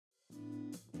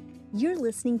You're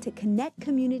listening to Connect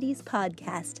Communities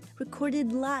podcast,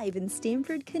 recorded live in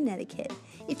Stamford, Connecticut.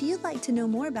 If you'd like to know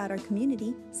more about our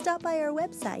community, stop by our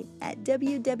website at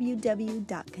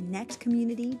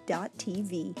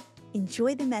www.connectcommunity.tv.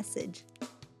 Enjoy the message.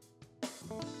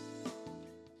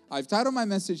 I've titled my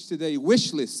message today,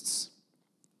 Wishlists.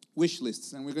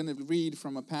 Wishlists. And we're going to read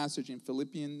from a passage in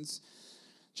Philippians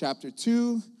chapter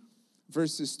 2,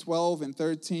 verses 12 and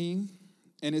 13.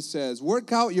 And it says,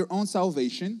 "Work out your own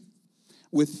salvation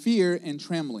with fear and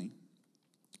trembling.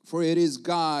 For it is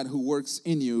God who works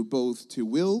in you both to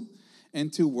will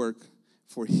and to work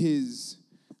for his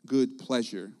good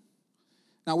pleasure."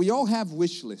 Now, we all have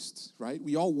wish lists, right?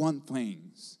 We all want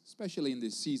things, especially in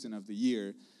this season of the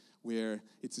year where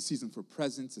it's a season for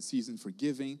presents, a season for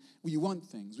giving. We want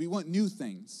things. We want new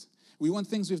things. We want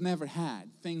things we've never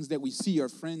had, things that we see our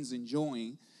friends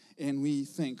enjoying, and we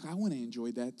think, I want to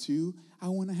enjoy that too. I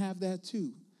want to have that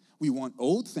too. We want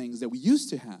old things that we used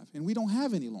to have, and we don't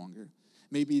have any longer.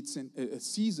 Maybe it's a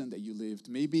season that you lived.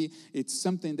 Maybe it's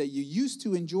something that you used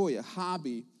to enjoy, a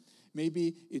hobby.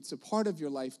 Maybe it's a part of your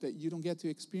life that you don't get to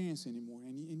experience anymore,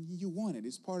 and you want it.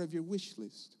 It's part of your wish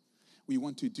list. We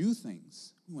want to do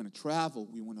things. We want to travel.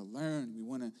 We want to learn. We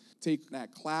want to take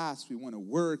that class. We want to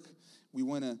work. We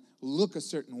want to look a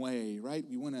certain way, right?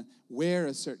 We want to wear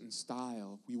a certain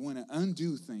style. We want to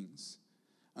undo things.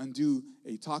 Undo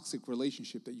a toxic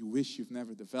relationship that you wish you've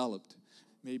never developed.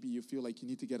 Maybe you feel like you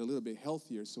need to get a little bit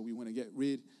healthier, so we want to get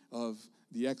rid of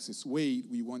the excess weight.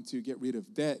 We want to get rid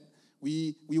of debt.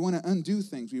 We want to undo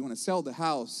things. We want to sell the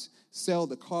house, sell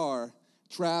the car,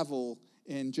 travel,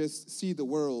 and just see the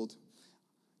world.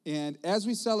 And as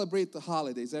we celebrate the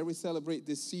holidays, as we celebrate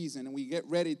this season, and we get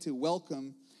ready to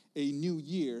welcome a new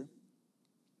year,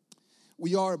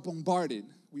 we are bombarded.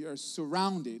 We are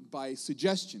surrounded by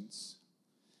suggestions,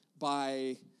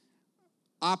 by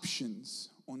options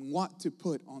on what to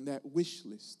put on that wish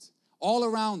list. All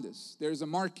around us, there's a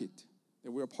market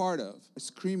that we're a part of,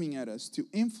 screaming at us to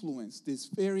influence this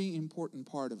very important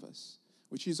part of us,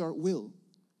 which is our will.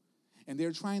 And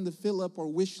they're trying to fill up our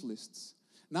wish lists,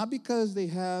 not because they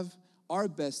have our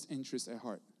best interests at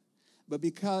heart, but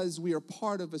because we are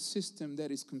part of a system that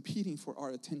is competing for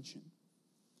our attention.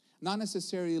 Not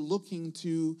necessarily looking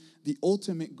to the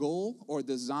ultimate goal or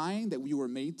design that we were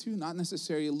made to, not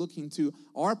necessarily looking to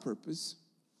our purpose,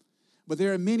 but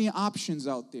there are many options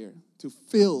out there to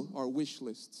fill our wish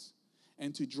lists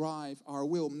and to drive our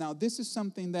will. Now, this is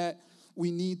something that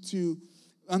we need to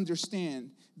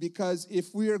understand, because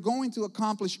if we are going to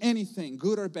accomplish anything,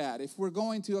 good or bad, if we're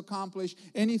going to accomplish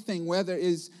anything, whether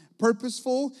it's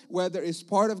purposeful, whether it's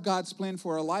part of God's plan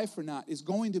for our life or not, it's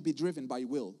going to be driven by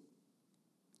will.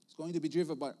 It's going to be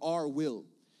driven by our will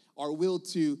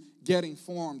to get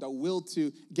informed, our will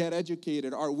to get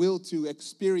educated, our will to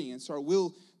experience, our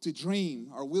will to dream,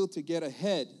 our will to get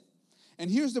ahead. And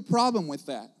here's the problem with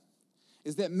that,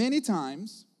 is that many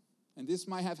times, and this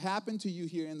might have happened to you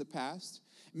here in the past,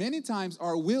 many times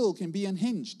our will can be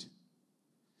unhinged,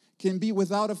 can be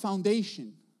without a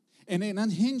foundation. And an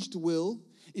unhinged will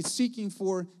is seeking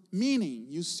for meaning.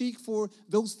 You seek for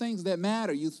those things that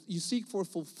matter. You seek for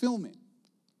fulfillment.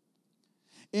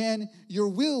 And your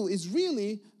will is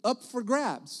really up for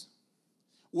grabs.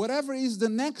 Whatever is the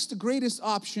next greatest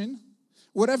option,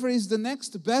 whatever is the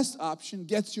next best option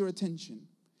gets your attention.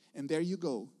 And there you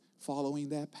go, following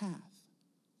that path.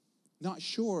 Not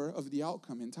sure of the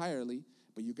outcome entirely,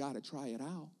 but you got to try it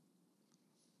out.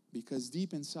 Because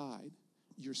deep inside,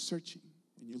 you're searching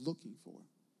and you're looking for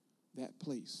that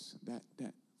place, that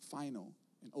final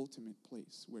and ultimate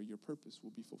place where your purpose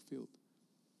will be fulfilled.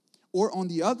 Or on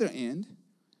the other end,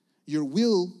 your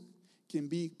will can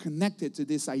be connected to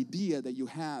this idea that you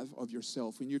have of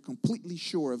yourself, and you're completely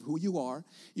sure of who you are.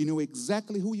 You know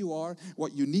exactly who you are,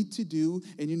 what you need to do,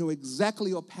 and you know exactly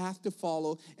your path to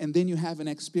follow, and then you have an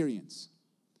experience.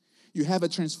 You have a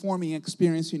transforming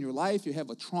experience in your life. You have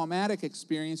a traumatic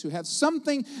experience. You have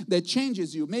something that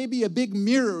changes you. Maybe a big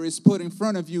mirror is put in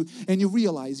front of you, and you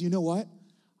realize, you know what?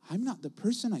 I'm not the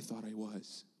person I thought I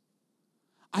was.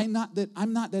 I'm not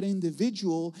that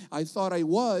individual I thought I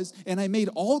was, and I made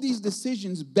all these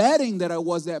decisions betting that I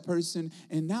was that person,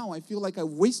 and now I feel like I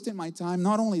wasted my time.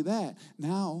 Not only that,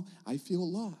 now I feel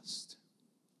lost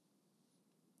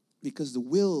because the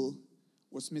will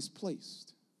was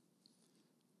misplaced.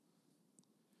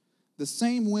 The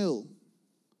same will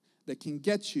that can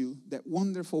get you that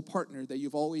wonderful partner that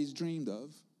you've always dreamed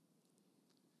of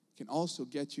can also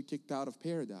get you kicked out of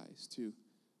paradise, to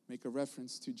make a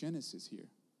reference to Genesis here.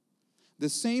 The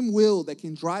same will that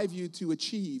can drive you to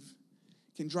achieve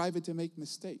can drive it to make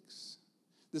mistakes.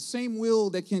 The same will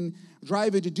that can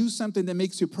drive you to do something that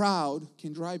makes you proud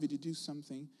can drive you to do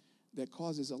something that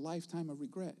causes a lifetime of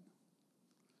regret.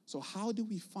 So how do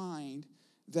we find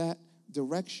that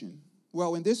direction?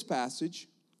 Well, in this passage,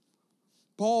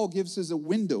 Paul gives us a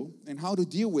window in how to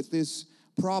deal with this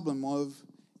problem of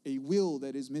a will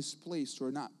that is misplaced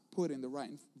or not put in the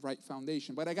right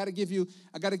foundation. But I got to give you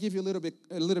a little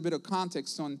bit of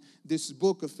context on this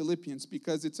book of Philippians,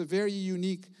 because it's a very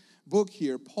unique book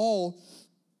here. Paul,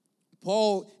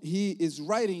 he is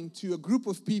writing to a group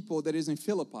of people that is in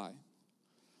Philippi.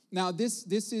 Now, this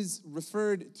is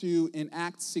referred to in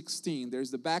Acts 16.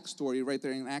 There's the backstory right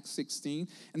there in Acts 16.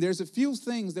 And there's a few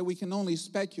things that we can only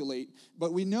speculate,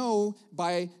 but we know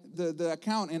by the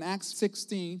account in Acts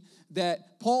 16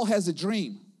 that Paul has a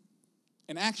dream,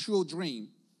 an actual dream.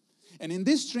 And in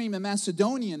this dream, a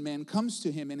Macedonian man comes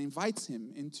to him and invites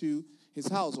him into his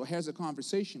house or has a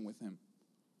conversation with him.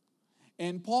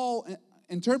 And Paul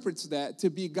interprets that to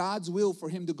be God's will for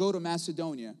him to go to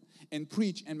Macedonia and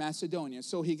preach in Macedonia.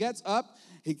 So he gets up,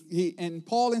 and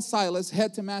Paul and Silas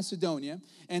head to Macedonia,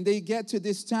 and they get to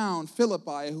this town,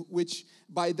 Philippi, which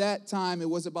by that time it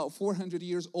was about 400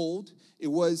 years old. It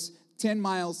was 10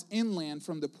 miles inland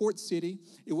from the port city.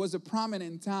 It was a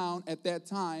prominent town at that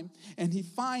time, and he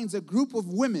finds a group of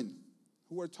women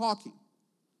who are talking.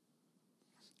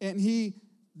 And he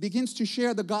begins to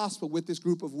share the gospel with this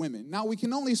group of women. Now, we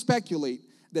can only speculate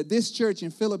that this church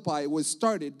in Philippi was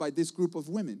started by this group of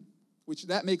women, which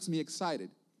that makes me excited.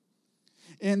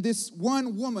 And this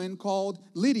one woman called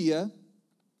Lydia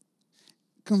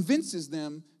convinces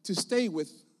them to stay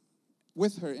with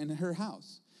her in her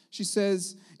house. She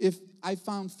says, if I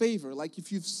found favor, like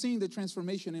if you've seen the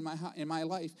transformation in my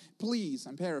life, please,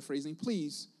 I'm paraphrasing,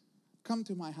 please come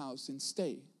to my house and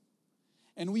stay.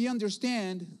 And we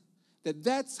understand that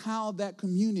that's how that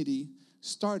community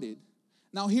started.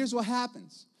 Now, here's what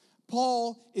happens.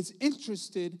 Paul is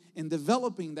interested in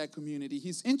developing that community.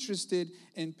 He's interested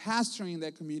in pastoring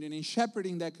that community and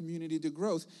shepherding that community to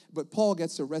growth. But Paul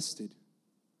gets arrested.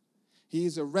 He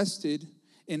is arrested,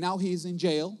 and now he's in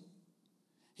jail.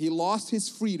 He lost his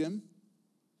freedom.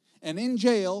 And in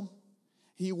jail,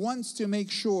 he wants to make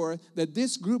sure that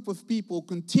this group of people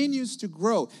continues to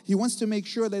grow. He wants to make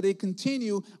sure that they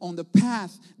continue on the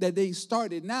path that they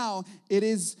started. Now, it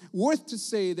is worth to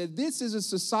say that this is a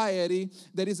society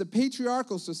that is a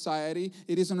patriarchal society.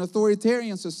 It is an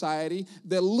authoritarian society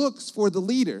that looks for the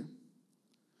leader.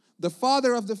 The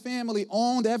father of the family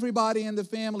owned everybody in the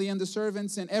family and the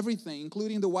servants and everything,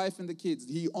 including the wife and the kids.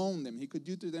 He owned them. He could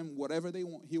do to them whatever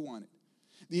he wanted.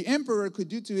 The emperor could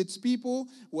do to its people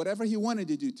whatever he wanted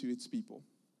to do to its people.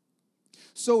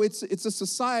 So it's a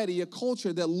society, a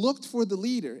culture that looked for the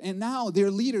leader. And now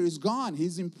their leader is gone.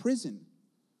 He's in prison.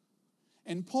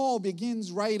 And Paul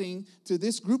begins writing to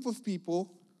this group of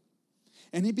people.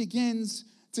 And he begins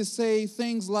to say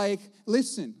things like,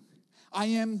 listen, I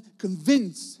am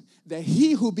convinced that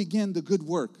he who began the good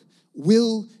work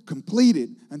will complete it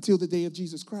until the day of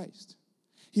Jesus Christ.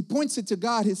 He points it to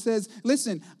God. He says,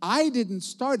 listen, I didn't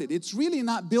start it. It's really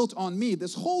not built on me.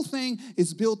 This whole thing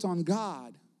is built on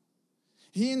God.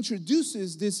 He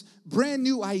introduces this brand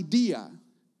new idea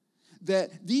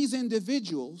that these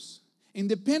individuals,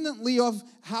 independently of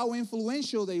how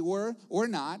influential they were or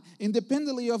not,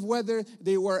 independently of whether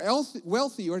they were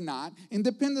wealthy or not,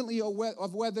 independently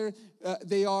of whether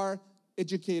they are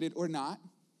educated or not,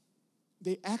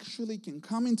 they actually can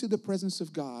come into the presence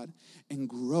of God and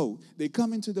grow. They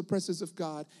come into the presence of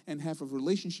God and have a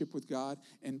relationship with God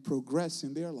and progress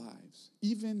in their lives,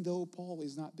 even though Paul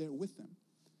is not there with them.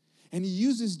 And he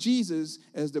uses Jesus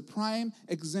as the prime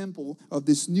example of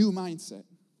this new mindset.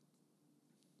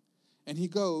 And he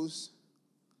goes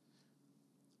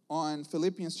on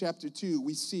Philippians chapter 2,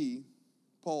 we see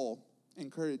Paul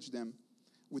encourage them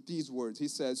with these words. He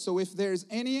says, so if there's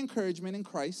any encouragement in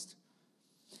Christ,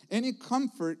 any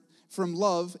comfort from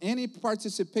love, any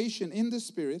participation in the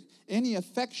Spirit, any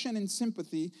affection and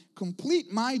sympathy,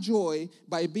 complete my joy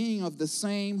by being of the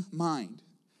same mind,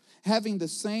 having the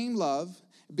same love,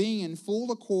 being in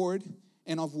full accord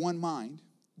and of one mind.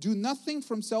 Do nothing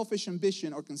from selfish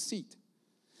ambition or conceit,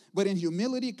 but in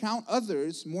humility count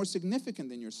others more significant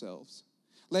than yourselves.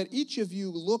 Let each of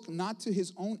you look not to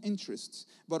his own interests,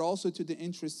 but also to the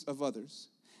interests of others.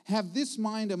 Have this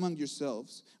mind among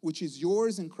yourselves, which is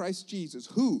yours in Christ Jesus,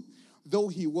 who, though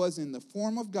he was in the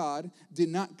form of God, did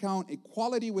not count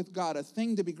equality with God a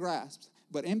thing to be grasped,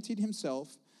 but emptied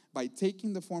himself by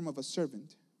taking the form of a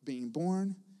servant, being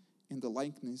born in the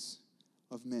likeness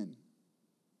of men.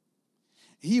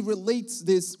 He relates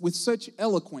this with such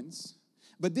eloquence,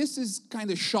 But this is kind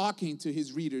of shocking to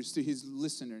his readers, to his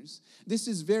listeners. This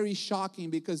is very shocking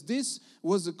because this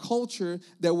was a culture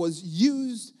that was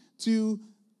used to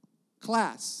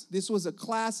class. This was a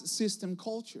class system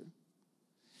culture.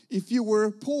 If you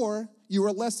were poor, you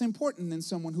were less important than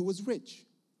someone who was rich.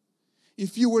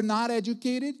 If you were not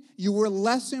educated, you were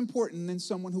less important than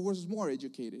someone who was more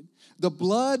educated. The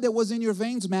blood that was in your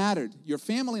veins mattered. Your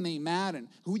family name mattered.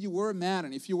 Who you were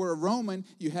mattered. If you were a Roman,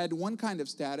 you had one kind of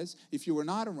status. If you were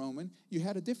not a Roman, you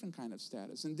had a different kind of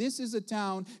status. And this is a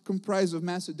town comprised of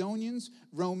Macedonians,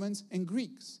 Romans, and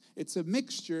Greeks. It's a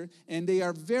mixture, and they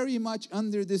are very much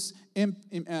under this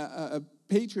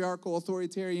patriarchal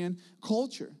authoritarian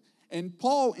culture. And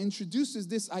Paul introduces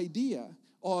this idea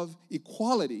of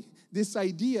equality, this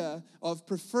idea of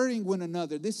preferring one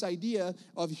another, this idea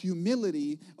of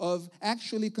humility, of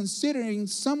actually considering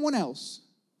someone else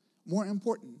more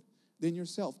important than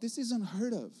yourself. This is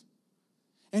unheard of.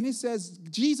 And he says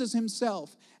Jesus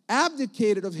himself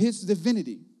abdicated of his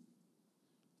divinity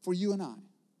for you and I.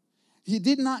 He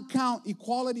did not count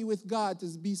equality with God to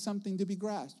be something to be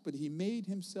grasped, but he made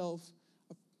himself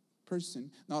a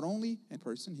person. Not only a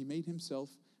person, he made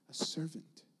himself a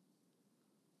servant.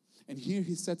 And here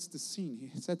he sets the scene,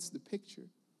 he sets the picture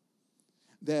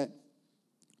that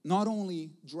not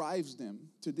only drives them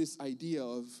to this idea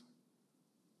of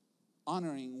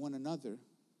honoring one another,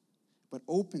 but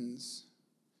opens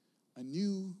a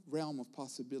new realm of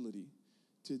possibility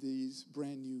to these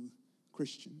brand new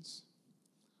Christians.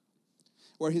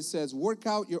 Where he says, work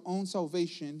out your own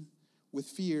salvation with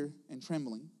fear and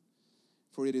trembling,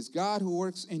 for it is God who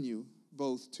works in you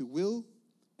both to will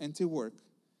and to work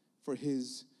for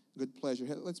his good pleasure.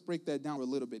 Let's break that down a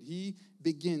little bit. He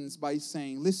begins by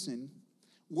saying, listen,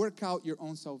 work out your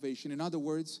own salvation. In other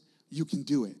words, you can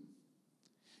do it.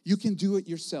 You can do it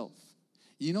yourself.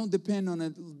 You don't depend on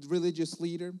a religious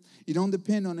leader. You don't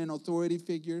depend on an authority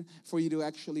figure for you to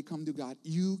actually come to God.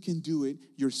 You can do it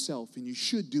yourself, and you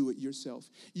should do it yourself.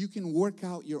 You can work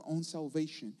out your own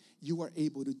salvation. You are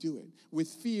able to do it with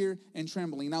fear and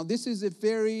trembling. Now, this is a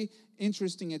very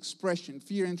interesting expression.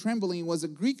 Fear and trembling was a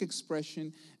Greek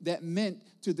expression that meant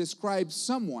to describe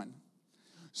someone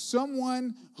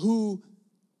who,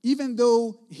 even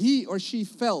though he or she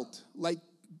felt like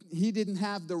he didn't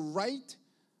have the right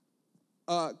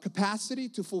capacity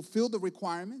to fulfill the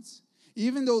requirements,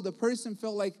 even though the person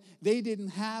felt like they didn't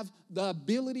have the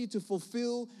ability to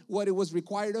fulfill what it was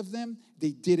required of them,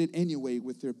 they did it anyway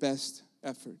with their best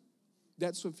effort.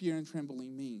 That's what fear and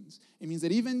trembling means. It means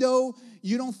that even though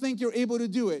you don't think you're able to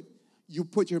do it, you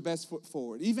put your best foot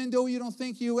forward. Even though you don't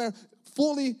think you are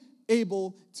fully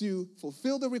able to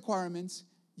fulfill the requirements,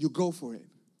 you go for it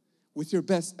with your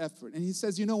best effort. And he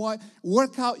says, you know what?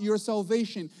 Work out your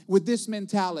salvation with this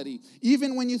mentality.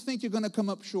 Even when you think you're going to come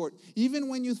up short, even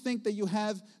when you think that you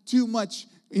have too much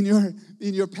in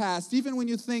your past, even when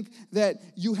you think that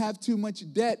you have too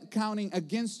much debt counting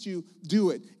against you, do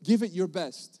it. Give it your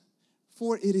best.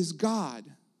 For it is God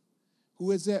who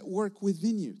is at work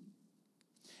within you.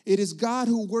 It is God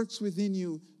who works within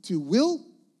you to will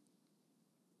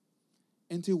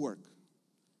and to work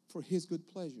for his good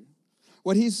pleasure.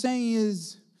 What he's saying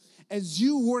is, as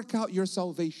you work out your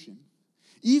salvation,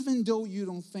 even though you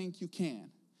don't think you can,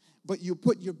 but you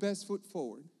put your best foot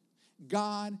forward,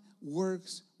 God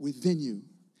works within you,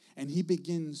 and he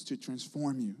begins to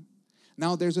transform you.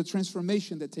 Now, there's a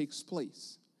transformation that takes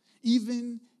place.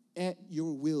 Even at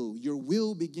your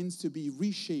will begins to be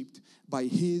reshaped by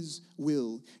his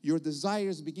will. Your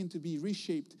desires begin to be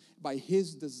reshaped by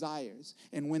his desires.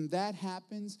 And when that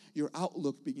happens, your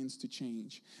outlook begins to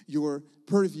change. Your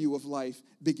purview of life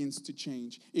begins to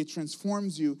change. It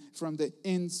transforms you from the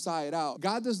inside out.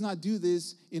 God does not do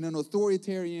this in an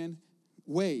authoritarian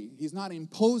way. He's not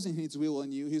imposing his will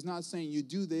on you. He's not saying you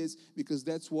do this because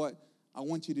that's what I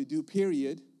want you to do,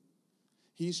 period.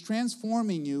 He's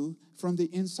transforming you from the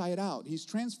inside out. He's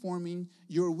transforming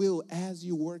your will as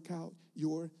you work out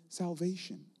your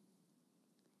salvation.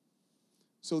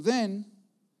 So then,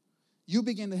 you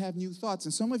begin to have new thoughts.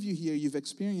 And some of you here, you've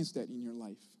experienced that in your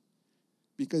life.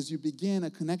 Because you began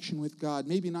a connection with God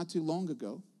maybe not too long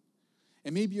ago.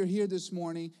 And maybe you're here this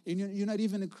morning, and you're not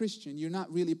even a Christian. You're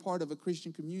not really part of a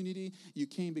Christian community. You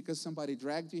came because somebody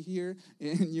dragged you here,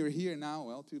 and you're here now.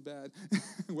 Well, too bad.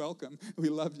 Welcome. We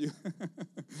love you.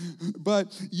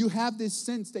 But you have this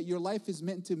sense that your life is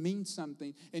meant to mean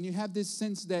something, and you have this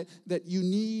sense that you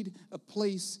need a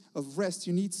place of rest.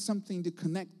 You need something to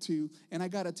connect to. And I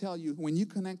got to tell you, when you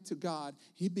connect to God,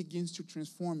 he begins to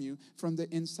transform you from the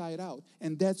inside out.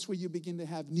 And that's where you begin to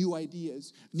have new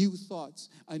ideas, new thoughts,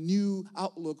 a new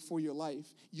outlook for your life,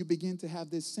 you begin to have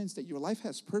this sense that your life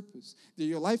has purpose, that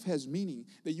your life has meaning,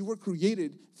 that you were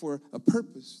created for a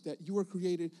purpose, that you were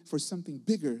created for something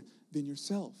bigger than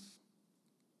yourself.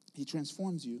 He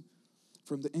transforms you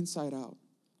from the inside out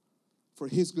for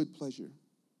his good pleasure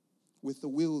with the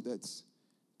will that's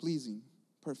pleasing,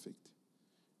 perfect,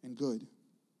 and good.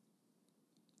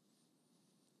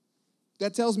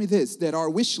 That tells me this, that our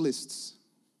wish lists,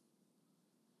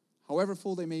 however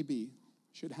full they may be,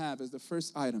 should have as the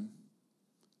first item,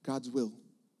 God's will.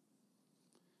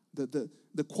 The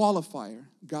qualifier,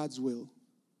 God's will.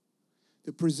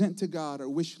 To present to God our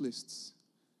wish lists,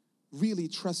 really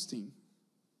trusting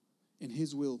in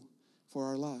his will for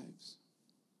our lives.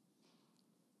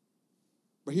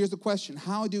 But here's the question,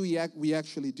 how do we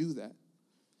actually do that?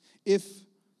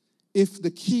 If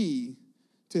the key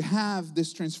to have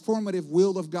this transformative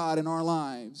will of God in our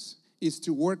lives is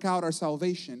to work out our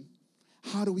salvation,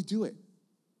 how do we do it?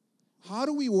 How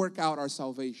do we work out our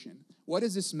salvation? What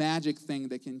is this magic thing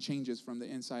that can change us from the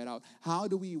inside out? How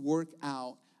do we work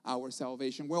out our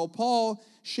salvation? Well, Paul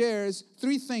shares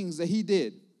 3 things that he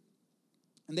did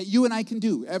and that you and I can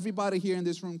do. Everybody here in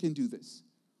this room can do this.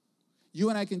 You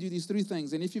and I can do these 3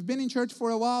 things. And if you've been in church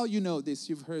for a while, you know this,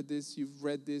 you've heard this, you've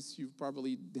read this, you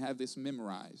probably have this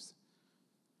memorized.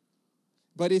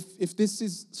 But if this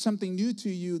is something new to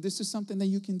you, this is something that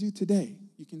you can do today.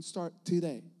 You can start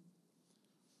today.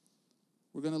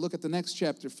 We're going to look at the next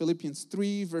chapter, Philippians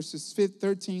 3, verses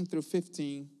 13 through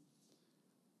 15.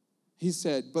 He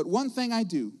said, "But one thing I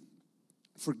do,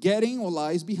 forgetting what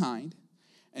lies behind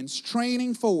and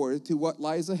straining forward to what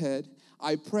lies ahead,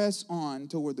 I press on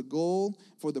toward the goal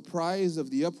for the prize of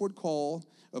the upward call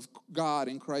of God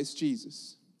in Christ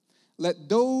Jesus. Let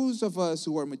those of us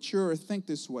who are mature think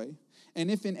this way. And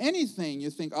if in anything you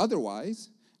think otherwise,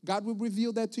 God will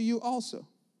reveal that to you also.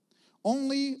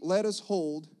 Only let us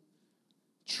hold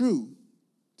true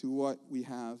to what we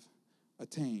have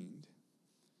attained."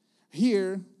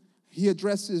 Here, he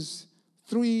addresses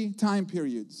 3 time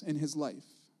periods in his life.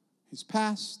 His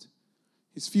past,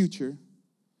 his future,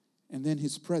 and then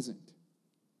his present.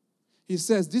 He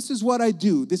says, this is what I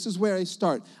do. This is where I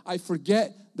start. I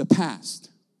forget the past.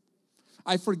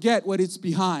 I forget what is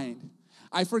behind.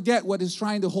 I forget what is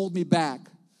trying to hold me back.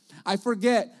 I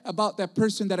forget about that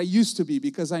person that I used to be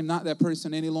because I'm not that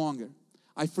person any longer.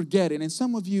 I forget it. And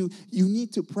some of you, you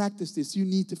need to practice this. You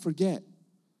need to forget.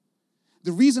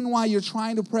 The reason why you're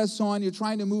trying to press on, you're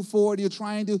trying to move forward, you're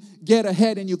trying to get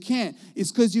ahead and you can't,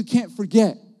 is because you can't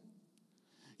forget.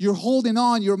 You're holding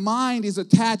on. Your mind is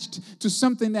attached to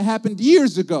something that happened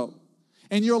years ago.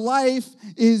 And your life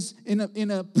is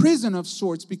in a prison of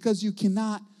sorts because you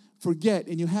cannot forget.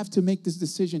 And you have to make this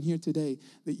decision here today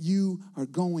that you are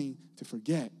going to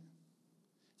forget.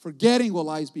 Forgetting what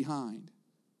lies behind.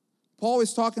 Paul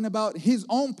is talking about his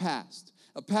own past,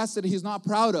 a past that he's not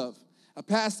proud of, a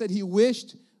past that he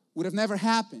wished would have never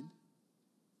happened.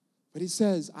 But he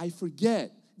says, I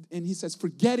forget. And he says,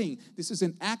 forgetting, this is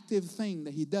an active thing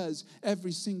that he does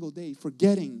every single day,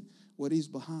 forgetting what is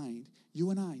behind.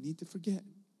 You and I need to forget.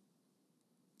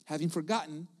 Having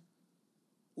forgotten,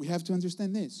 we have to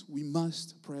understand this. We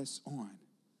must press on.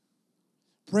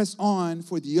 Press on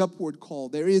for the upward call.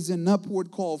 There is an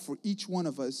upward call for each one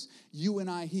of us. You and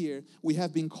I here, we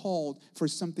have been called for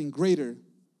something greater,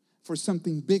 for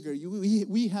something bigger.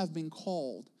 We have been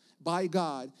called by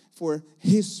God for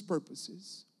his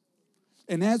purposes.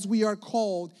 And as we are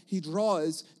called, he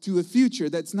draws to a future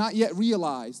that's not yet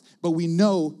realized, but we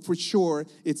know for sure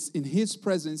it's in his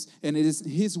presence and it is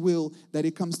his will that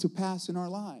it comes to pass in our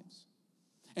lives.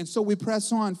 And so we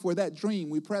press on for that dream.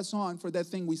 We press on for that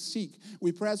thing we seek.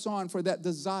 We press on for that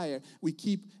desire. We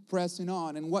keep pressing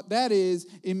on. And what that is,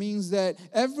 it means that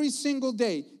every single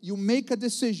day you make a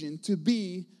decision to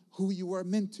be who you are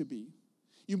meant to be.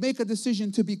 You make a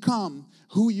decision to become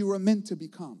who you are meant to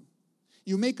become.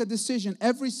 You make a decision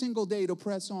every single day to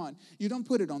press on. You don't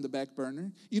put it on the back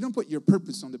burner. You don't put your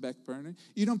purpose on the back burner.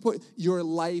 You don't put your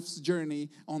life's journey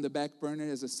on the back burner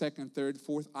as a second, third,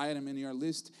 fourth item in your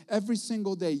list. Every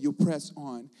single day you press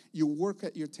on. You work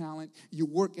at your talent. You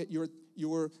work at your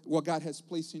what God has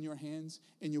placed in your hands,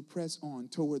 and you press on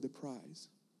toward the prize.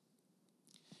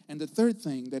 And the third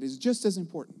thing that is just as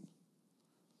important,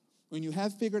 when you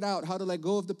have figured out how to let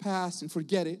go of the past and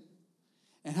forget it,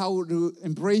 and how to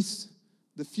embrace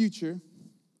the future,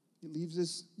 it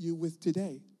leaves you with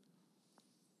today.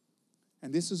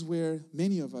 And this is where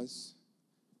many of us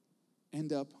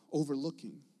end up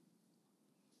overlooking.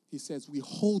 He says, we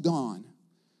hold on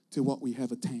to what we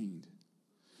have attained.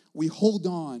 We hold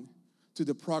on to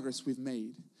the progress we've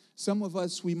made. Some of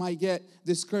us, we might get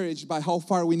discouraged by how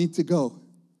far we need to go.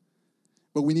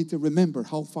 But we need to remember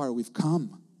how far we've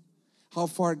come, how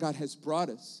far God has brought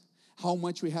us, how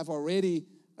much we have already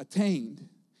attained,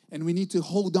 and we need to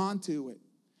hold on to it.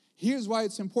 Here's why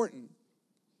it's important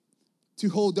to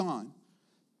hold on.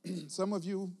 Some of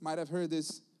you might have heard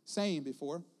this saying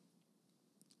before.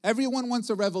 Everyone wants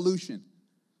a revolution.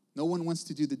 No one wants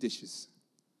to do the dishes,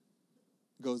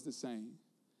 goes the saying.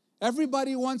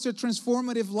 Everybody wants a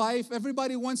transformative life.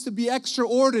 Everybody wants to be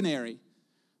extraordinary.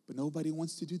 But nobody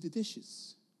wants to do the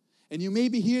dishes. And you may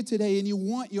be here today and you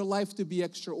want your life to be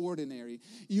extraordinary.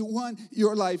 You want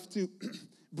your life to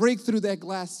break through that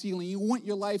glass ceiling. You want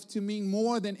your life to mean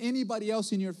more than anybody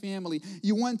else in your family.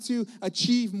 You want to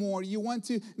achieve more. You want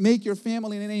to make your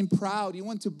family name proud. You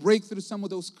want to break through some of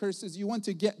those curses. You want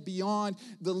to get beyond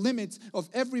the limits of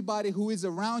everybody who is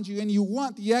around you. And you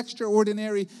want the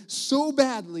extraordinary so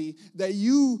badly that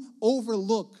you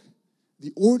overlook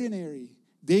the ordinary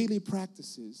daily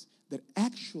practices that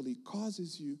actually cause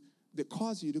you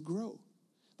to grow,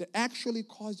 that actually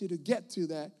cause you to get to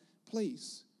that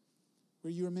place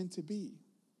where you are meant to be.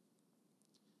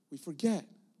 We forget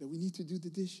that we need to do the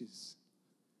dishes.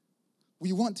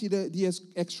 We want the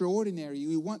extraordinary.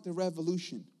 We want the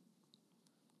revolution.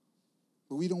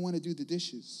 But we don't want to do the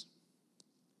dishes.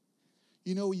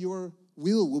 You know, your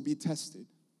will be tested.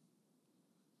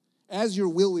 As your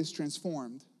will is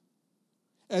transformed,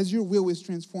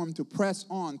 to press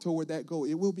on toward that goal,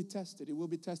 it will be tested. It will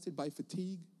be tested by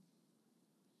fatigue.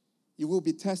 You will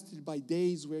be tested by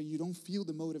days where you don't feel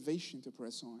the motivation to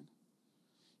press on.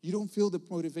 You don't feel the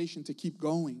motivation to keep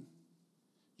going.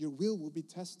 Your will be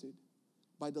tested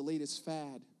by the latest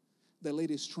fad, the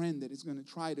latest trend that is going to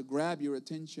try to grab your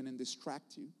attention and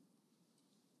distract you.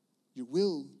 Your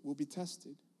will be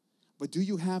tested. But do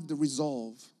you have the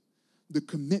resolve, the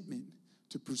commitment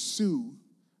to pursue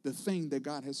the thing that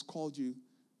God has called you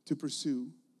to pursue?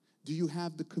 Do you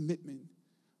have the commitment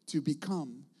to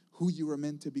become who you are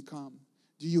meant to become?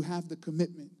 Do you have the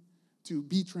commitment to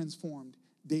be transformed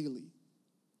daily?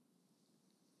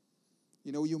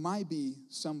 You know, you might be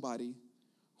somebody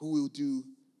who will do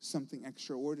something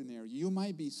extraordinary. You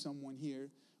might be someone here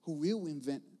who will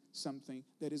invent something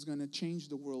that is going to change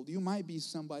the world. You might be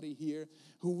somebody here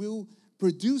who will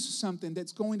produce something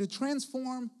that's going to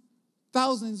transform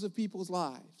thousands of people's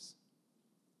lives.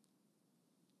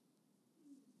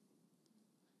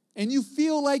 And you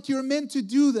feel like you're meant to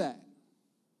do that.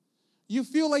 You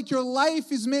feel like your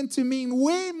life is meant to mean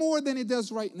way more than it does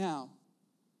right now.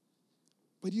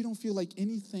 But you don't feel like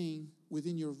anything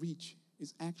within your reach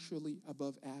is actually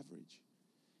above average.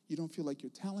 You don't feel like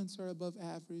your talents are above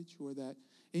average or that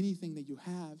anything that you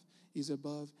have is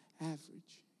above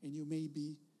average. And you may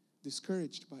be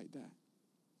discouraged by that.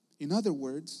 In other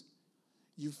words,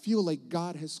 you feel like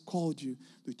God has called you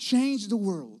to change the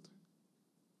world,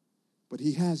 but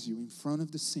He has you in front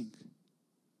of the sink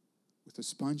with a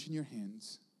sponge in your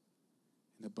hands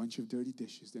and a bunch of dirty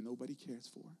dishes that nobody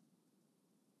cares for.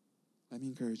 Let me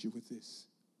encourage you with this.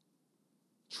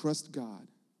 Trust God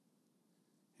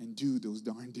and do those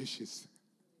darn dishes.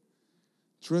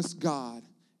 Trust God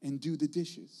and do the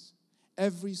dishes.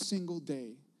 Every single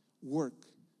day, work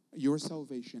your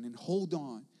salvation and hold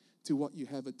on to what you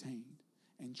have attained.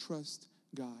 And trust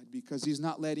God, because He's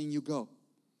not letting you go.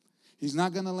 He's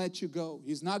not going to let you go.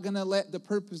 He's not going to let the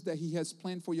purpose that He has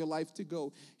planned for your life to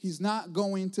go. He's not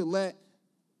going to let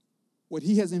what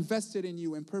He has invested in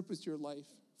you and purposed your life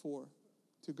for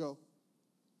to go.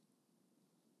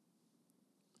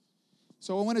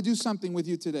 So I want to do something with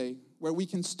you today where we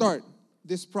can start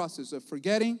this process of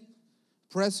forgetting,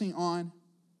 pressing on,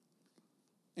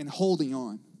 and holding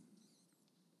on.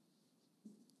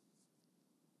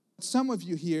 Some of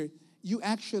you here, you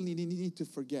actually need to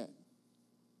forget.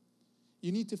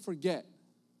 You need to forget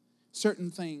certain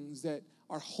things that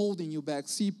are holding you back.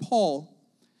 See, Paul,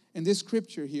 in this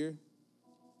scripture here,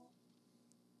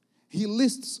 he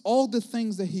lists all the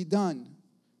things that he done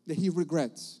that he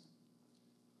regrets.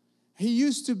 He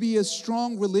used to be a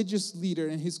strong religious leader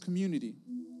in his community.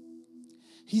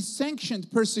 He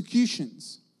sanctioned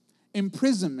persecutions,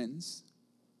 imprisonments,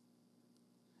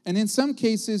 and in some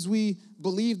cases, we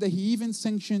believe that he even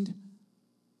sanctioned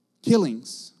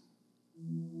killings.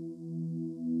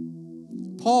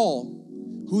 Paul,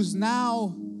 who's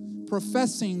now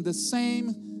professing the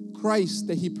same Christ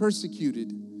that he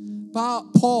persecuted.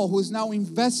 Paul, who is now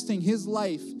investing his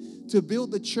life to build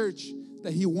the church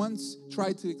that he once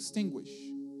tried to extinguish.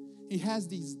 He has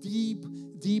these deep,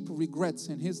 deep regrets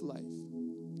in his life.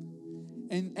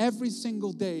 And every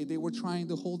single day, they were trying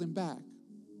to hold him back.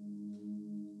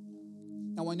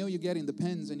 Now, I know you're getting the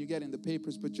pens and you're getting the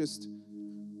papers, but just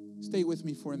stay with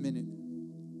me for a minute.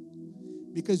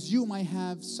 Because you might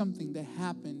have something that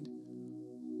happened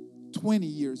 20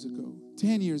 years ago,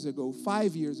 10 years ago,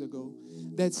 5 years ago,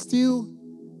 that still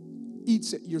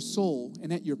eats at your soul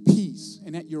and at your peace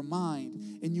and at your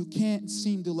mind, and you can't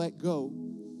seem to let go.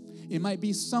 It might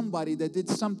be somebody that did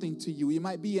something to you. It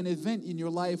might be an event in your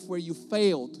life where you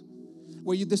failed,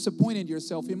 where you disappointed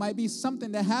yourself. It might be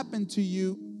something that happened to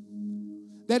you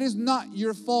that is not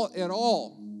your fault at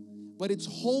all, but it's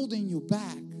holding you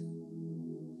back.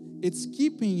 It's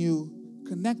keeping you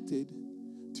connected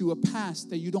to a past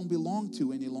that you don't belong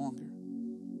to any longer.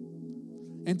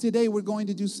 And today we're going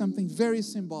to do something very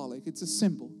symbolic. It's a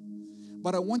symbol.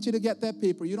 But I want you to get that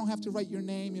paper. You don't have to write your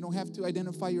name. You don't have to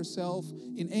identify yourself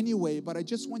in any way. But I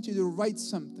just want you to write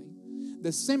something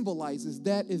that symbolizes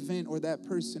that event or that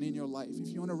person in your life.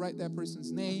 If you want to write that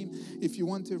person's name, if you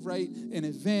want to write an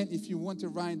event, if you want to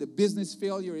write the business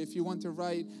failure, if you want to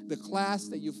write the class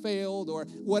that you failed, or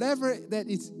whatever that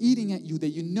is eating at you, that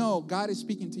you know God is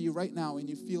speaking to you right now and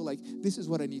you feel like, this is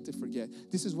what I need to forget.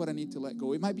 This is what I need to let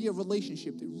go. It might be a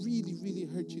relationship that really, really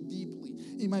hurt you deeply.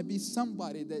 It might be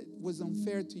somebody that was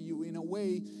unfair to you in a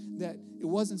way that it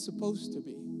wasn't supposed to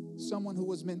be. Someone who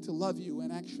was meant to love you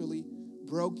and actually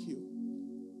broke you.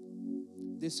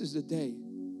 This is the day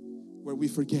where we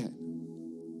forget.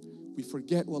 We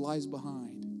forget what lies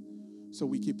behind, so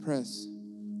we can press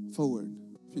forward.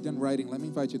 If you're done writing, let me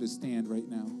invite you to stand right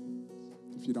now,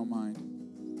 if you don't mind.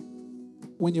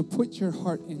 When you put your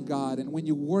heart in God and when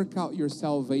you work out your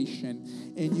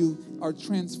salvation and you are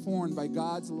transformed by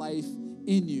God's life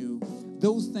in you,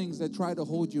 those things that try to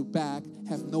hold you back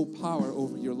have no power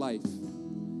over your life.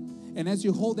 And as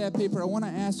you hold that paper, I want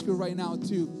to ask you right now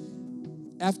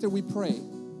to, after we pray,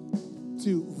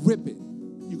 to rip it.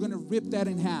 You're going to rip that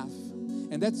in half.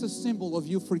 And that's a symbol of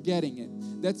you forgetting it.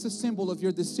 That's a symbol of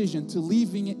your decision to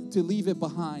leave it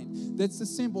behind. That's a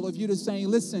symbol of you to saying,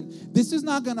 listen, this is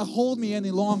not going to hold me any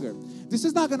longer. This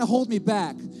is not going to hold me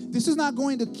back. This is not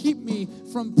going to keep me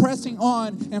from pressing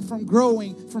on and from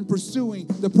growing, from pursuing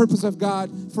the purpose of God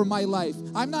for my life.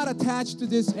 I'm not attached to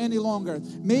this any longer.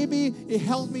 Maybe it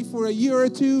held me for a year or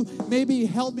two. Maybe it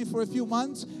held me for a few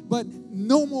months, but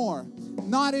no more.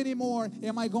 Not anymore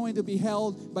am I going to be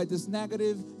held by this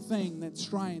negative thing that's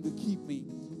trying to keep me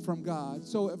from God.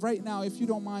 So right now, if you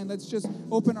don't mind, let's just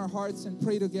open our hearts and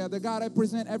pray together. God, I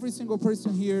present every single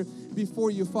person here before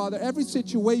you, Father. Every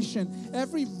situation,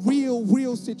 every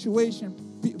real situation,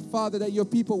 Father, that your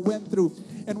people went through.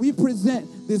 And we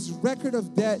present this record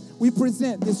of debt. We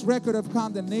present this record of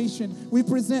condemnation. We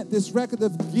present this record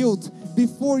of guilt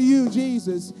before you,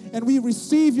 Jesus. And we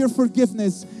receive your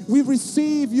forgiveness. We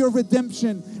receive your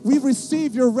redemption. We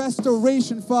receive your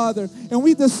restoration, Father. And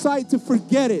we decide to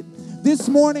forget it. This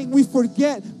morning, we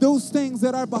forget those things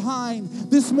that are behind.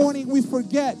 This morning, we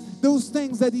forget those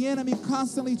things that the enemy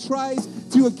constantly tries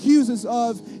to accuse us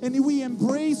of. And we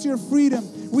embrace your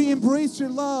freedom. We embrace your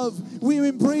love. We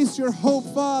embrace your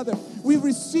hope, Father. We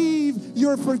receive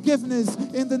your forgiveness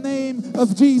in the name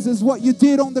of Jesus. What you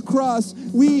did on the cross,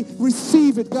 we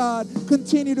receive it, God.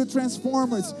 Continue to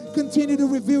transform us. Continue to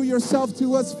reveal yourself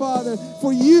to us, Father.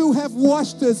 For you have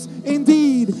washed us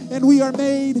indeed, and we are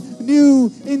made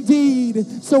new indeed.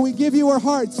 So we give you our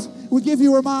hearts. We give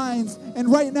you our minds.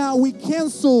 And right now we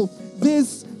cancel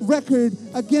this record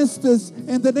against us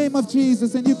in the name of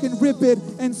Jesus. And you can rip it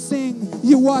and sing,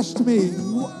 "You washed me."